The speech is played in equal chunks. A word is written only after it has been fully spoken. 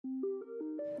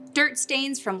Dirt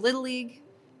stains from Little League,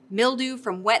 mildew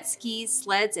from wet skis,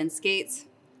 sleds, and skates,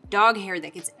 dog hair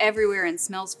that gets everywhere and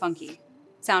smells funky.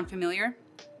 Sound familiar?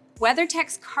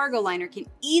 WeatherTech's CargoLiner can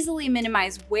easily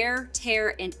minimize wear,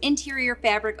 tear, and interior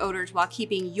fabric odors while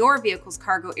keeping your vehicle's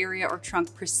cargo area or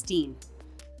trunk pristine.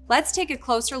 Let's take a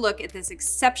closer look at this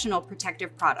exceptional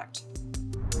protective product.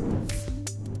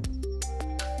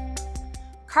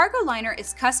 CargoLiner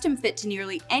is custom fit to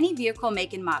nearly any vehicle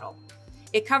make and model.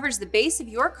 It covers the base of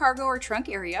your cargo or trunk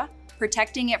area,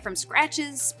 protecting it from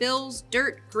scratches, spills,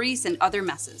 dirt, grease, and other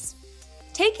messes.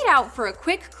 Take it out for a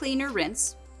quick clean or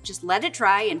rinse. Just let it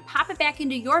dry and pop it back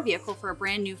into your vehicle for a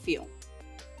brand new feel.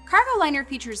 CargoLiner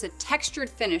features a textured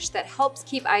finish that helps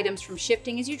keep items from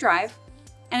shifting as you drive,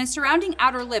 and a surrounding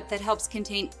outer lip that helps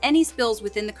contain any spills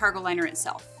within the CargoLiner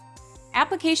itself.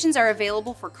 Applications are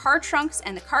available for car trunks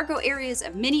and the cargo areas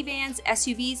of minivans,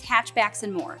 SUVs, hatchbacks,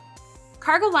 and more.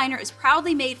 CargoLiner is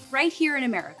proudly made right here in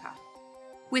America.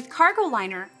 With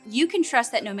CargoLiner, you can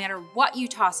trust that no matter what you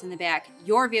toss in the back,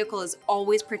 your vehicle is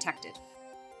always protected.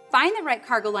 Find the right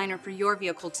CargoLiner for your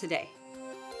vehicle today.